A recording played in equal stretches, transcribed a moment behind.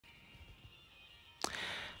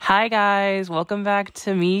Hi guys, welcome back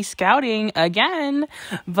to me scouting again.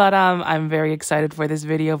 But I'm very excited for this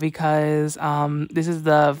video because this is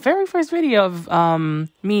the very first video of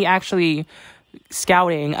me actually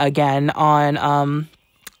scouting again on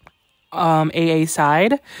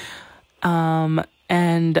AASide.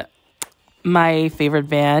 And my favorite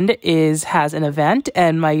band has an event,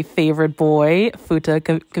 and my favorite boy, Fuuta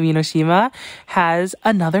Kaminoshima, has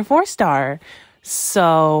another 4-star.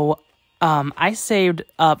 So I saved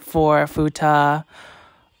up for Fuuta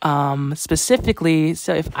specifically,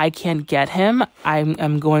 so if I can't get him,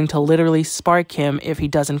 I'm going to literally spark him if he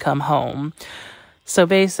doesn't come home. So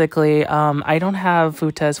basically, I don't have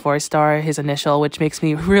Fuuta's 4-star, his initial, which makes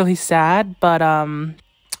me really sad, but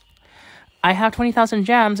I have 20,000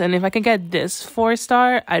 gems, and if I could get this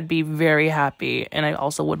 4-star, I'd be very happy. And I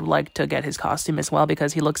also would like to get his costume as well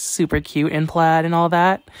because he looks super cute in plaid and all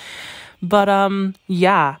that. But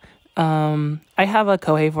yeah. I have a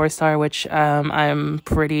Kohei 4-star, which I'm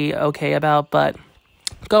pretty okay about, but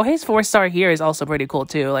Kohei's 4-star here is also pretty cool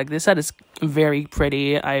too. Like, this set is very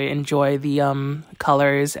pretty. I enjoy the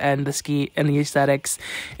colors and the ski and the aesthetics.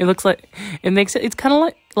 It looks like it's kind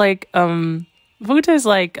of like Fuuta's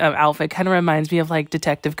outfit kind of reminds me of like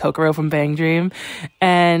Detective Kokoro from Bang Dream,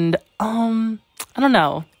 and I don't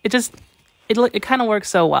know, it kind of works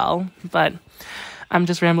so well. But I'm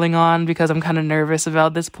just rambling on because I'm kind of nervous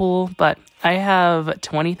about this pool. But I have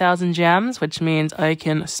 20,000 gems, which means I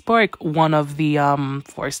can spark one of the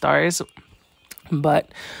 4-stars. But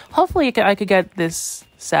hopefully I could get this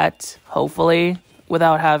set, hopefully,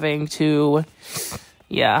 without having to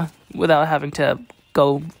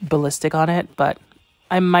go ballistic on it. But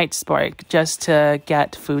I might spark just to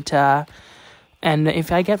get Fuuta. And if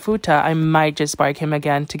I get Fuuta, I might just spark him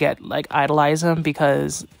again to get idolize him,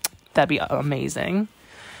 because that'd be amazing.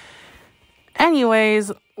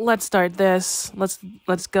 Anyways, let's start this. Let's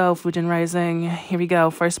go, Fujin Rising. Here we go.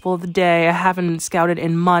 First pool of the day. I haven't scouted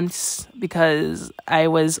in months because I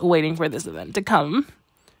was waiting for this event to come.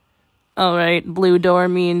 Alright, blue door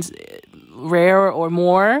means rare or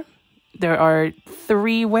more. There are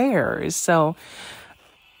 3 wares. So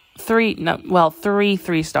 3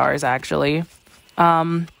 3-stars actually.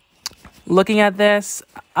 Looking at this,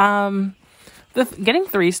 getting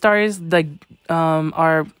 3-stars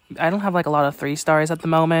I don't have a lot of 3-stars at the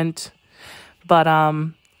moment, but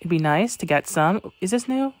it'd be nice to get some. Is this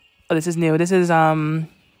new? Oh, this is new. This is one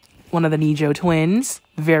of the Nijo twins.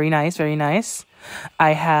 Very nice, very nice.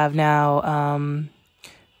 I have now I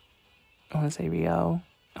want to say Rio.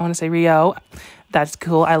 That's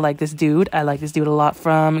cool. I like this dude. I like this dude a lot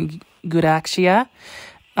from Guraxia.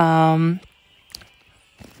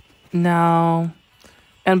 No.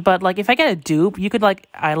 But if I get a dupe, you could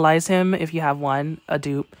idolize him if you have a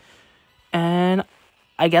dupe. And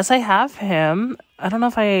I guess I have him. I don't know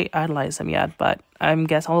if I idolize him yet, but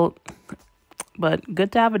but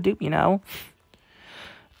good to have a dupe,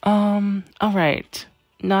 all right.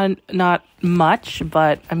 Not much,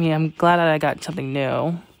 but I mean, I'm glad that I got something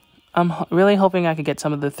new. I'm really hoping I could get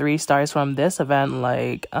some of the 3-stars from this event,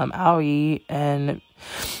 like Aoi and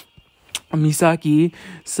Misaki.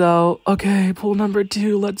 So, okay, pool number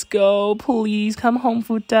 2, let's go. Please come home,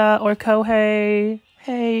 Fuuta or Kohei.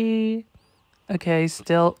 Hey. Okay,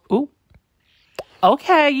 still. Ooh.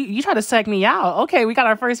 Okay, you try to psych me out. Okay, we got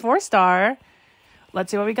our first 4-star.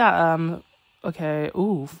 Let's see what we got. Okay,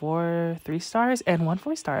 ooh, 4 3-stars and 1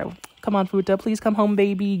 4-star. Come on, Fuuta, please come home,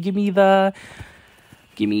 baby. Give me a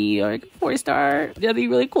 4-star. That'd be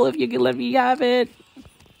really cool if you could let me have it.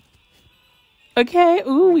 Okay,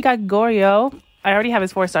 ooh, we got Goryo. I already have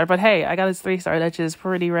his 4-star, but hey, I got his 3-star, which is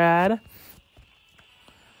pretty rad.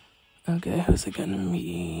 Okay, who's it gonna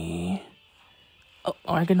be? Oh,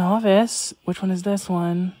 Argonavis. Which one is this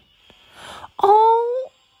one? Oh,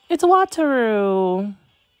 it's Wataru.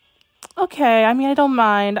 Okay, I mean, I don't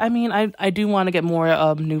mind. I mean, I do want to get more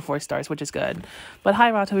new 4-stars, which is good. But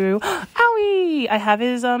hi, Wataru. Owie! I have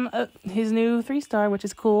his new 3-star, which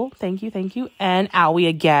is cool. Thank you. And Owie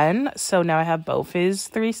again. So now I have both his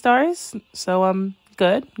 3-stars. So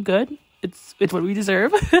good. It's what we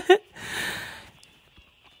deserve.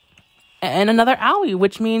 And another Owie,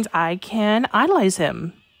 which means I can idolize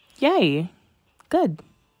him. Yay. Good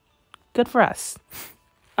for us.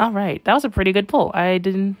 All right, that was a pretty good pull. I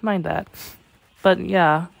didn't mind that. But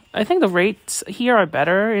yeah, I think the rates here are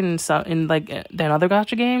better than other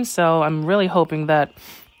gacha games, so I'm really hoping that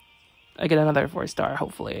I get another 4-star,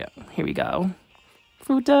 hopefully. Here we go.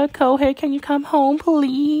 Fuuta, Kohei, can you come home,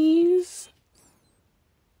 please?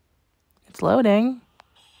 It's loading.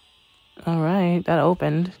 All right, that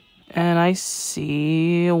opened. And I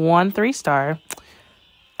see 1 3-star.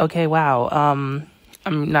 Okay, wow.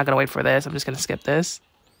 I'm not gonna wait for this. I'm just gonna skip this.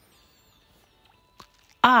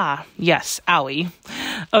 Ah, yes, Owie.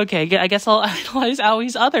 Okay, I guess I'll idolize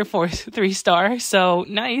Owie's other 3-star. So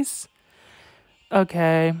nice.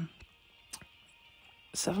 Okay.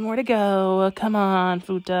 7 more to go. Come on,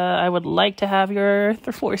 Fuuta. I would like to have your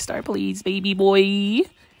 4-star, please, baby boy.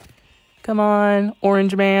 Come on,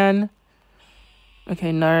 Orange Man. Okay,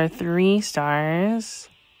 another 3 stars.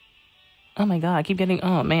 Oh my god, I keep getting...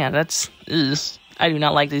 Oh man, that's... Ugh. I do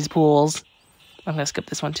not like these pools. I'm gonna skip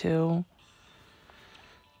this one too.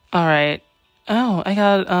 Alright. Oh, I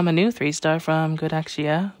got a new 3-star from Good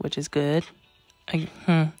Axia, which is good.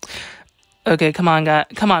 Okay, come on, God.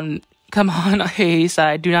 Come on,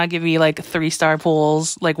 AASide. Do not give me, like, 3-star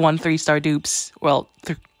pools. Like, 1 3-star dupes. Well,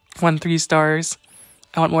 1 3 stars.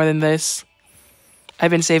 I want more than this.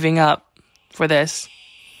 I've been saving up for this.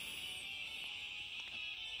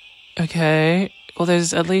 Okay. Well,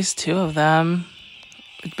 there's at least 2 of them.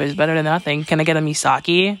 But it's better than nothing. Can I get a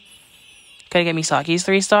Misaki? Can I get Misaki's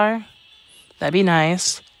 3-star? That'd be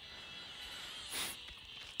nice.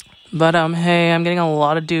 But, hey, I'm getting a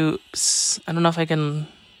lot of dupes. I don't know if I can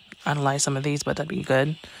analyze some of these, but that'd be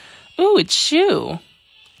good. Ooh, it's Shu.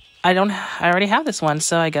 I already have this one,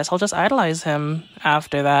 so I guess I'll just idolize him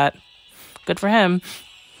after that. Good for him.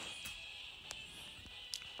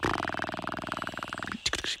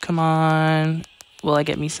 Come on. Will I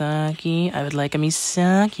get Misaki? I would like a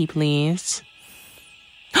Misaki, please.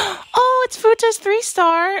 Oh, it's Fuuta's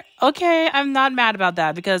 3-star. Okay, I'm not mad about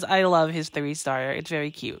that because I love his 3-star. It's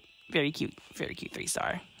very cute. Very cute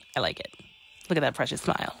 3-star. I like it. Look at that precious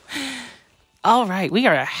smile. All right, we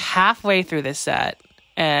are halfway through this set.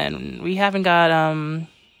 And we haven't got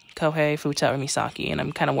Kohei, Fuuta, or Misaki. And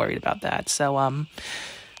I'm kind of worried about that. So,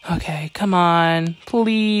 okay, come on.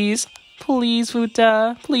 Please. Please,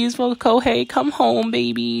 Fuuta. Please, Kohei, come home,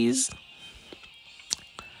 babies.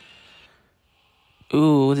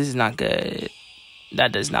 Ooh, this is not good.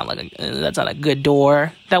 That does not look that's not a good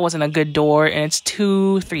door. That wasn't a good door, and it's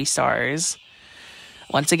 2 3-stars.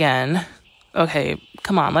 Once again. Okay,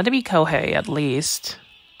 come on, let it be Kohei at least.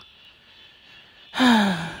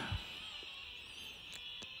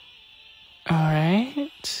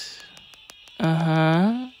 Alright.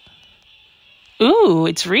 Ooh,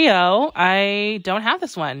 it's Rio. I don't have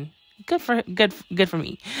this one. Good for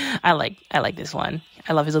me. I like this one.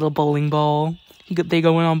 I love his little bowling ball. They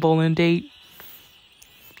go on bowling date.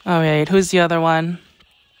 Alright, who's the other one?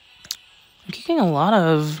 I'm getting a lot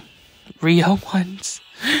of Rio ones.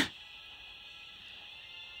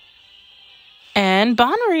 And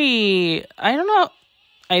Bonnery. I don't know.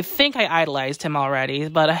 I think I idolized him already,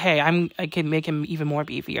 but hey, I can make him even more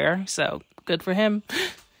beefier. So good for him.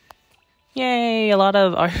 Yay, a lot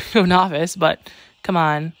of Ario novice, but come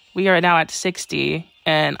on. We are now at 60,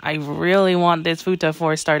 and I really want this Fuuta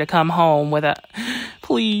 4-star to come home with a...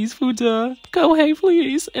 Please, Fuuta. Kohei,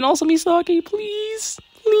 please. And also Misaki, please.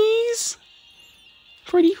 Please.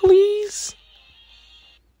 Pretty please.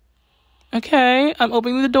 Okay, I'm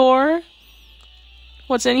opening the door.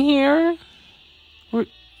 What's in here?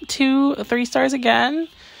 2 3-stars again?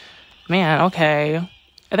 Man, okay.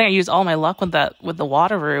 I think I used all my luck with the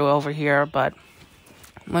Wateroo over here, but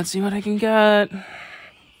let's see what I can get.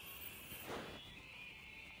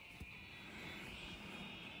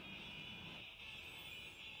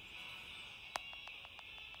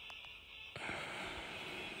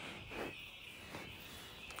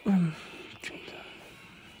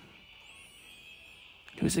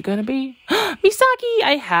 Who's it gonna be? Misaki!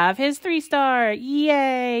 I have his 3-star!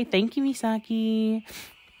 Yay! Thank you, Misaki.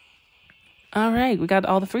 Alright, we got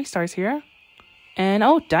all the 3-stars here. And,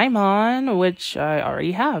 oh, Daimon, which I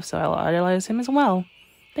already have, so I'll idolize him as well.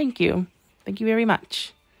 Thank you. Thank you very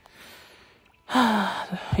much.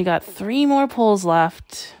 We got 3 more pulls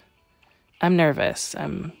left. I'm nervous.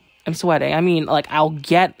 I'm sweating. I mean, like, I'll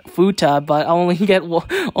get Fuuta, but I'll only get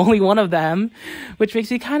only one of them, which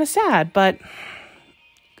makes me kind of sad, but...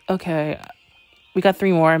 Okay, we got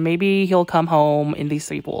 3 more. Maybe he'll come home in these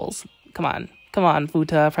 3 pools. Come on. Come on,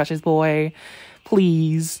 Fuuta, precious boy.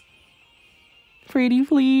 Please. Pretty,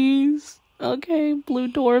 please. Okay, blue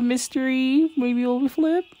door mystery. Maybe we'll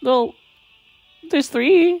flip. Well, there's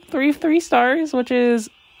 3 3-stars, which is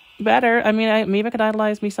better. I mean, maybe I could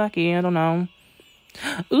idolize Misaki. I don't know.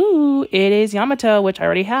 Ooh, it is Yamato, which I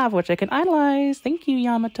already have, which I can idolize. Thank you,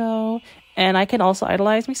 Yamato. And I can also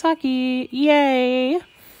idolize Misaki. Yay!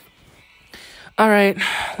 Alright,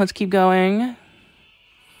 let's keep going.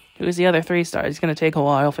 Who's the other 3-star? It's gonna take a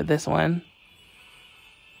while for this one.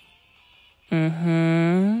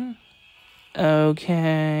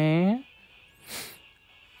 Okay.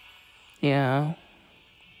 Yeah.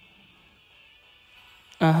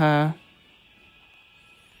 Uh-huh.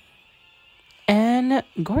 And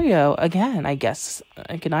Goryo, again, I guess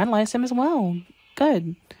I can idolize him as well.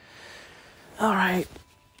 Good. All right.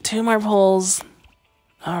 2 more pulls.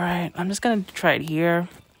 All right. I'm just going to try it here.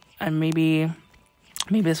 And maybe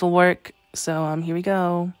this will work. So, here we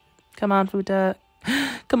go. Come on, Fuuta.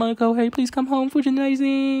 Come on, Kohei. Please come home.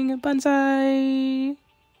 Fujinizing. Banzai.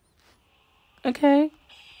 Okay.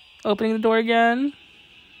 Opening the door again.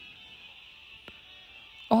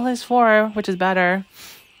 Oh, there's 4, which is better.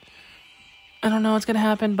 I don't know what's gonna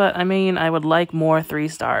happen, but I mean, I would like more 3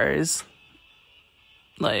 stars.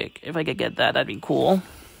 Like, if I could get that, that'd be cool.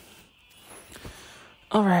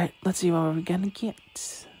 Alright, let's see what we're gonna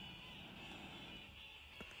get.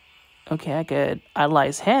 Okay, I could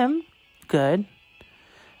idolize him. Good.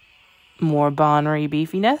 More Bonnery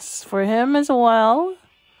beefiness for him as well.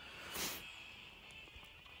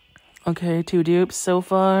 Okay, 2 dupes so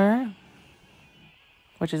far,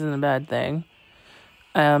 which isn't a bad thing.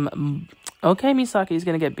 Okay, Misaki's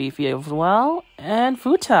gonna get beefy as well. And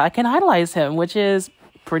Fuuta, I can idolize him, which is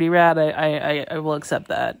pretty rad. I will accept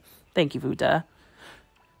that. Thank you, Fuuta.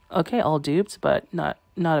 Okay, all duped, but not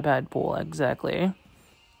a bad pull, exactly.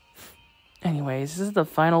 Anyways, this is the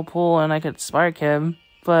final pull, and I could spark him,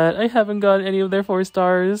 but I haven't got any of their 4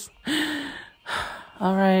 stars.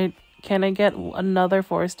 Alright, can I get another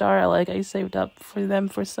 4-star? I saved up for them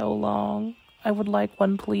for so long. I would like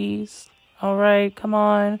one, please. Alright, come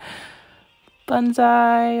on.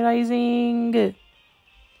 Banzai, rising.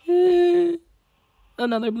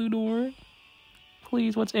 Another blue door.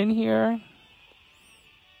 Please, what's in here?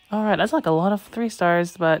 Alright, that's like a lot of 3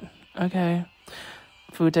 stars, but okay.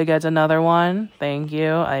 Fuuta gets another one. Thank you.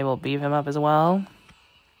 I will beef him up as well.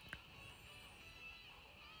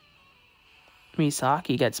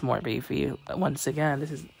 Misaki gets more beefy. Once again,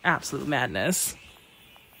 this is absolute madness.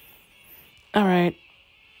 Alright.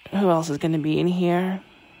 Who else is going to be in here?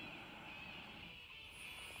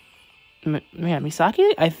 Man,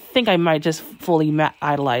 Misaki? I think I might just fully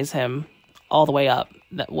idolize him all the way up,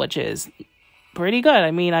 which is pretty good.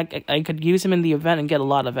 I mean, I could use him in the event and get a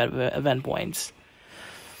lot of event points.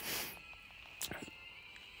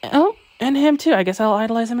 Oh, and him too. I guess I'll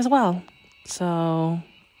idolize him as well. So,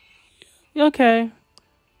 okay.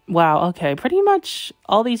 Wow, okay. Pretty much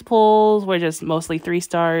all these pulls were just mostly 3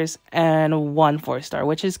 stars and 1 4-star,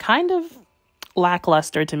 which is kind of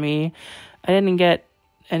lackluster to me. I didn't get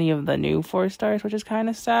any of the new 4 stars, which is kind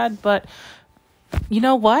of sad. But you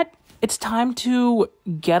know what? It's time to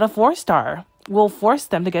get a 4-star. We'll force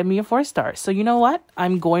them to get me a 4-star. So you know what?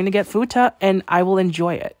 I'm going to get Fuuta, and I will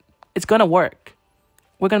enjoy it. It's going to work.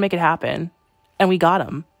 We're going to make it happen. And we got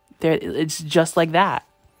him. There, it's just like that.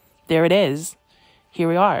 There it is. Here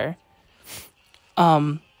we are.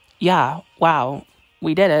 Yeah, wow.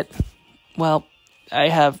 We did it. Well, I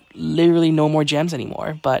have literally no more gems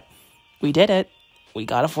anymore, but we did it. We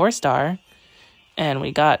got a 4-star. And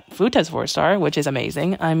we got Fuuta's 4-star, which is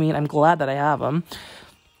amazing. I mean, I'm glad that I have them.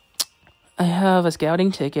 I have a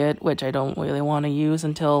scouting ticket, which I don't really want to use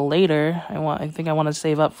until later. I think I want to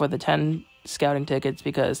save up for the 10 scouting tickets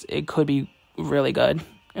because it could be really good.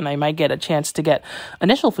 And I might get a chance to get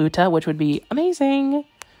initial Fuuta, which would be amazing.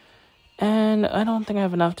 And I don't think I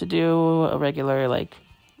have enough to do a regular,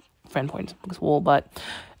 friend points pool, but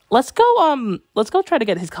let's go try to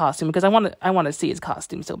get his costume because I want to see his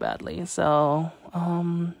costume so badly. So,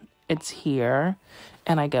 it's here,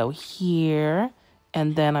 and I go here,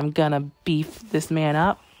 and then I'm gonna beef this man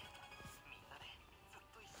up.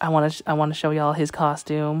 I want to show y'all his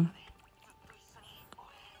costume.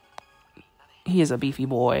 He is a beefy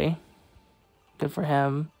boy. Good for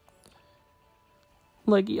him.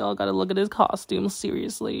 Y'all gotta look at his costume,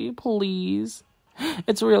 seriously, please.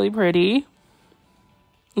 It's really pretty.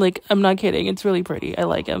 I'm not kidding, it's really pretty. I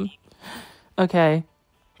like him. Okay,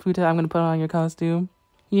 Fuuta, I'm gonna put on your costume.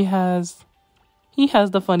 He has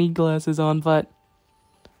the funny glasses on, but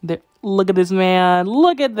look at this man.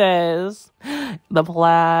 Look at this. The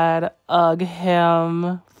plaid. Ugh,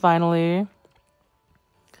 him. Finally.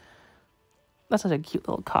 That's such a cute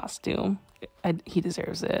little costume. He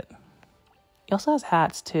deserves it. He also has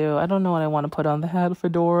hats, too. I don't know what I want to put on the hat.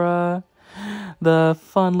 Fedora. The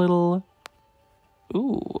fun little...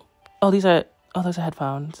 Ooh. Those are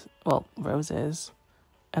headphones. Well, roses.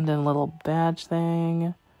 And then a little badge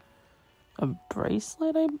thing. A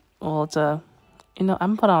bracelet? It's a... I'm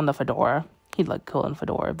gonna put on the fedora. He'd look cool in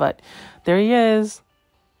fedora. But there he is.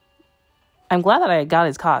 I'm glad that I got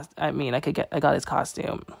his costume. I mean, I got his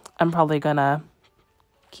costume. I'm probably gonna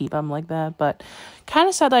keep him like that, but kind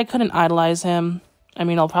of sad that I couldn't idolize him. I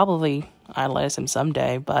mean, I'll probably idolize him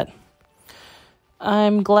someday, but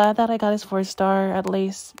I'm glad that I got his 4-star at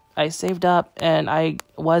least. I saved up and I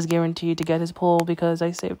was guaranteed to get his pull because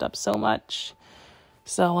I saved up so much.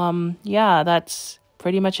 So, yeah, that's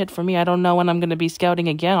pretty much it for me. I don't know when I'm going to be scouting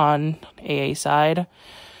again on AASide.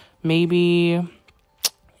 Maybe,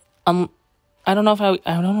 I don't know if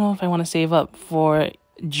I want to save up for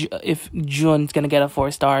if Jun's going to get a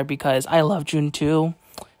 4-star because I love Jun too.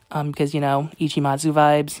 Because, Ichimatsu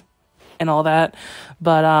vibes and all that.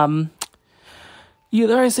 But,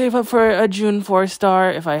 either I save up for a June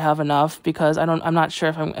 4-star if I have enough because I'm not sure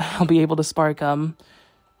if I'll be able to spark him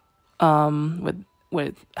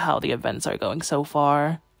with how the events are going so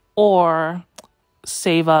far, or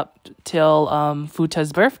save up till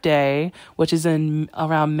Fuuta's birthday, which is in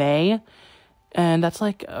around May, and that's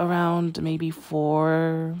like around maybe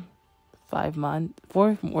 4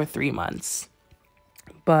 or 3 months.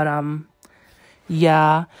 But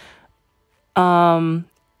yeah.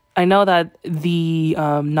 I know that the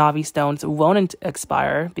Navistones won't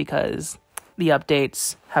expire because the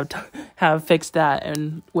updates have fixed that,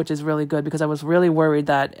 and which is really good because I was really worried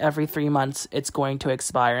that every 3 months it's going to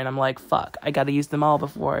expire, and I'm like, fuck, I gotta use them all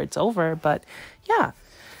before it's over. But yeah.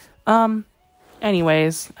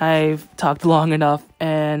 Anyways, I've talked long enough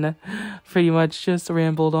and pretty much just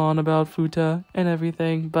rambled on about Fuuta and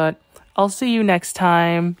everything, but I'll see you next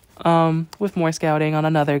time with more scouting on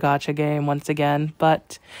another gacha game once again.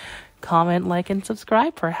 But comment, like, and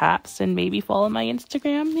subscribe perhaps, and maybe follow my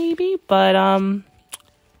Instagram maybe. But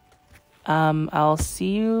I'll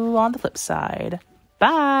see you on the flip side.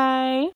 Bye.